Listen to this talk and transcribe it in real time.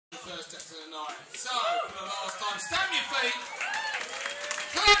first act of the night. So, for the last time, stamp your feet,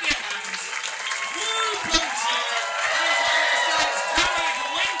 clap your hands, woo, punch it, it's Khalid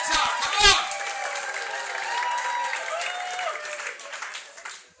Winter, come on!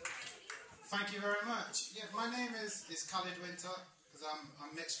 Thank you very much. Yeah, my name is Khalid Winter, because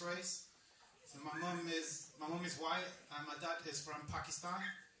I'm mixed race. So my mum is white, and my dad is from Pakistan.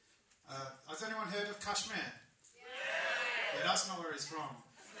 Has anyone heard of Kashmir? Yeah, that's not where he's from.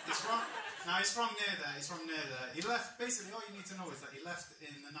 He's from near there. He's from near there. He left, basically all you need to know is that he left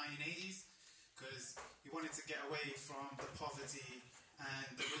in the 1980s because he wanted to get away from the poverty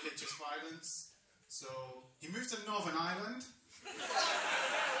and the religious violence. So he moved to Northern Ireland.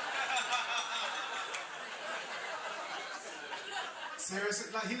 Seriously,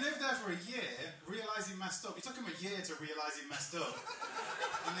 like he lived there for a year, realised he messed up. It took him a year to realise he messed up.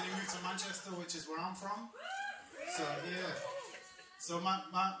 And then he moved to Manchester, which is where I'm from. So, yeah. So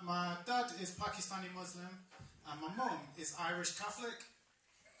my dad is Pakistani Muslim, and my mum is Irish Catholic.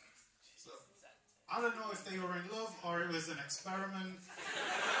 So, I don't know if they were in love or it was an experiment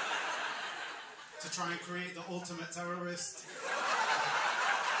to try and create the ultimate terrorist.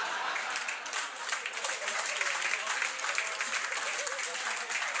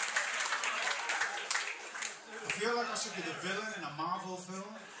 I feel like I should be the villain in a Marvel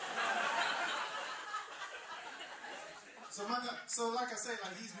film. So like I say,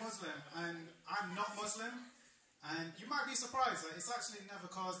 like he's Muslim and I'm not Muslim, and you might be surprised that it's actually never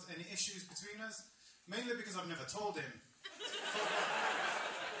caused any issues between us, mainly because I've never told him.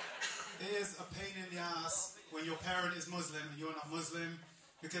 It is a pain in the ass when your parent is Muslim and you're not Muslim,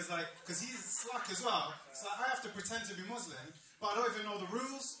 because he's slack as well. So I have to pretend to be Muslim, but I don't even know the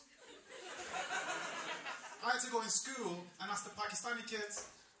rules. I had to go in school and ask the Pakistani kids,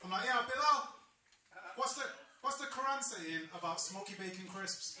 I'm like, yeah, Bilal, what's the Quran saying about smoky bacon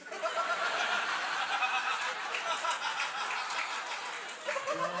crisps?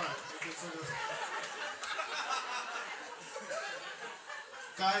 You're alright.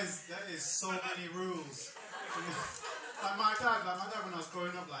 Guys, there is so many rules. Like my dad when I was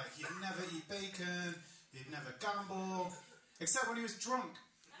growing up, like he'd never eat bacon, he'd never gamble, except when he was drunk.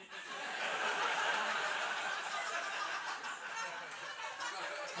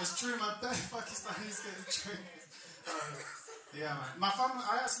 It's true, my best Pakistanis get drink. Yeah, man. My family,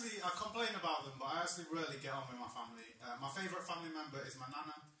 I complain about them, but I actually really get on with my family. My favourite family member is my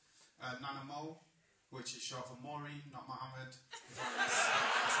Nana, Nana Mo, which is short for Maureen, not Mohammed.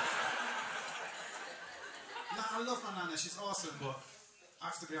 Nah, I love my Nana, she's awesome, but I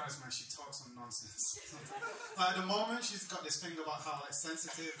have to be honest, man, she talks some nonsense. Like at the moment, she's got this thing about how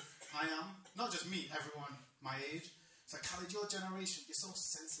sensitive I am. Not just me, everyone my age. It's like, Khalid, your generation, you're so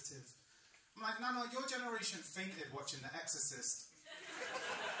sensitive. I'm like, no, your generation fainted watching The Exorcist.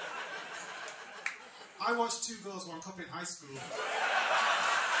 I watched 2 Girls, 1 Cup in high school.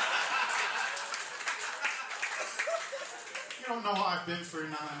 You don't know what I've been through,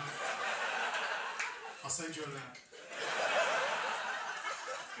 Nana. I'll send you a link.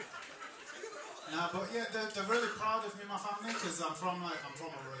 Nah, but yeah, they're really proud of me, my family, because I'm from a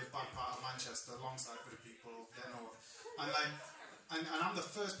really bad part of Manchester, alongside with the people. They know. And I'm the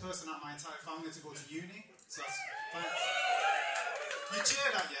first person out of my entire family to go to uni. So that's you cheer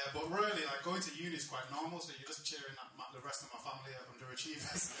that, yeah, but really, like going to uni is quite normal. So you're just cheering that the rest of my family are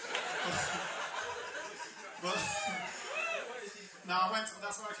underachievers. But no,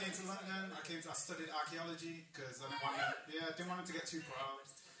 that's why I came to London. I studied archaeology because I didn't want them to get too proud.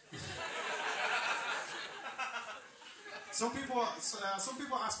 Some people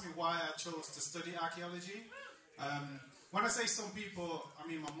ask me why I chose to study archaeology. When I say some people, I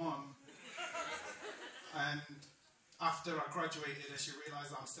mean my mum. And after I graduated, she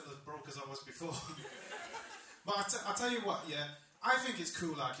realised I'm still as broke as I was before. But I'll tell you what, yeah, I think it's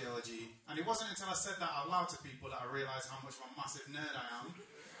cool archaeology. And it wasn't until I said that out loud to people that I realised how much of a massive nerd I am.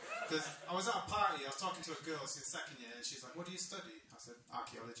 Because I was at a party, I was talking to a girl since 2nd year, and she's like, what do you study? I said,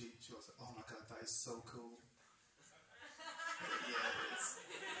 archaeology. She was like, oh my god, that is so cool. Yeah, it is.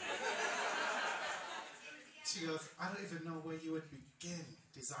 She goes, I don't even know where you would begin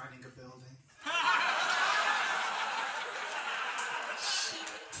designing a building.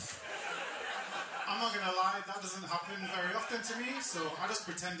 I'm not going to lie, that doesn't happen very often to me, so I just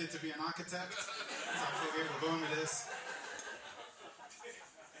pretended to be an architect. I was like, okay, we're going with this.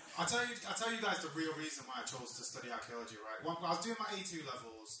 I'll tell you guys the real reason why I chose to study archaeology, right? Well, I was doing my A2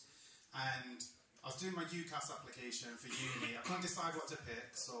 levels, and I was doing my UCAS application for uni. I couldn't decide what to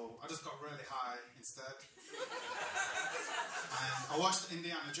pick, so I just got really high instead. And I watched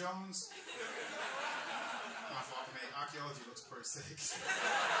Indiana Jones, and I thought, mate, archaeology looks pretty sick.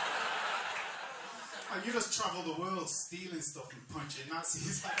 Like, you just travel the world stealing stuff and punching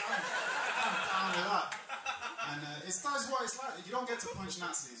Nazis. Like, I'm down with that. And that's what it's like. You don't get to punch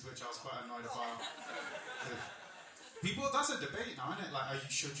Nazis, which I was quite annoyed about. People, that's a debate now, isn't it? Like,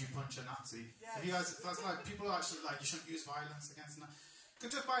 should you punch a Nazi? If you guys, that's like, people are actually like, you shouldn't use violence against Nazis. You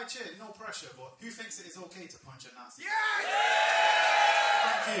can just buy a chair, no pressure, but who thinks it is okay to punch a Nazi? Thank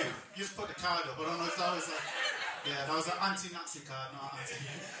you. You just put the card up. I don't know if that was like, yeah, that was an anti-Nazi card, not anti.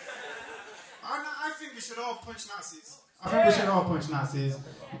 I think we should all punch Nazis. I think we should all punch Nazis.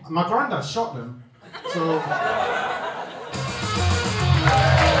 My granddad shot them, so